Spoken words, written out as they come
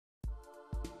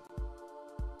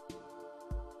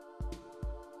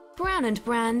Brown &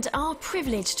 Brand are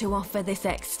privileged to offer this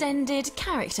extended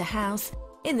character house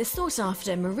in the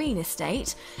sought-after marine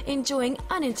estate, enjoying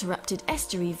uninterrupted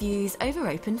estuary views over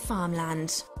open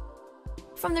farmland.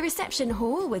 From the reception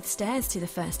hall with stairs to the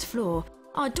first floor,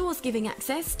 are doors giving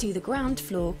access to the ground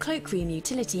floor cloakroom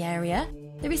utility area.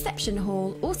 The reception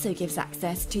hall also gives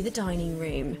access to the dining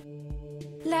room.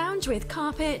 Lounge with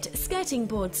carpet, skirting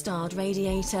board styled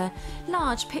radiator,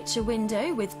 large picture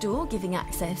window with door giving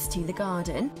access to the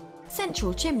garden,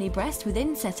 central chimney breast with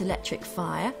inset electric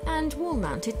fire and wall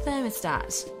mounted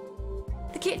thermostat.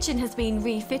 The kitchen has been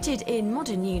refitted in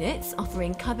modern units,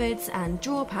 offering cupboards and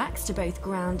drawer packs to both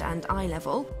ground and eye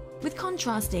level, with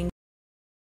contrasting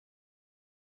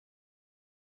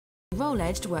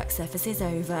roll-edged work surfaces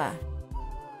over.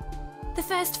 The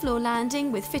first floor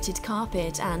landing with fitted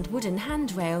carpet and wooden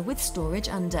handrail with storage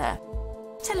under.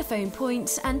 Telephone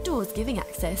point and doors giving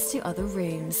access to other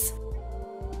rooms.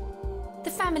 The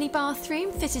family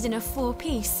bathroom fitted in a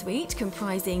 4-piece suite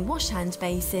comprising wash-hand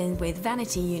basin with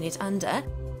vanity unit under,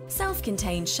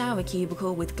 self-contained shower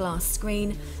cubicle with glass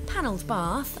screen, panelled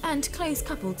bath and closed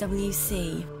couple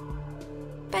WC.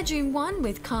 Bedroom 1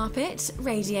 with carpet,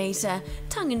 radiator,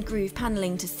 tongue and groove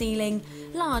panelling to ceiling,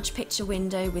 large picture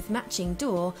window with matching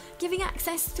door giving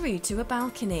access through to a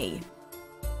balcony.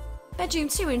 Bedroom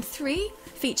 2 and 3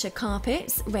 feature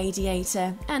carpets,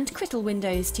 radiator and crittle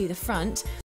windows to the front,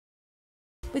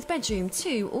 with bedroom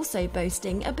 2 also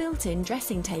boasting a built-in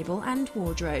dressing table and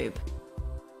wardrobe.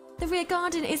 The rear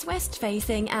garden is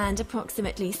west-facing and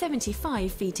approximately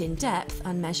 75 feet in depth,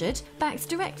 unmeasured, backs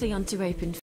directly onto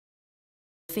open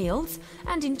fields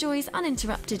and enjoys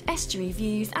uninterrupted estuary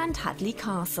views and Hadley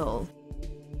Castle.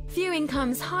 Viewing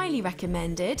comes highly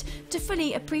recommended to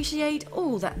fully appreciate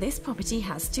all that this property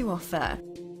has to offer.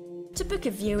 To book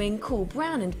a viewing, call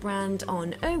Brown & Brand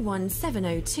on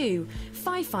 01702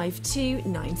 552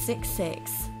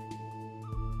 966.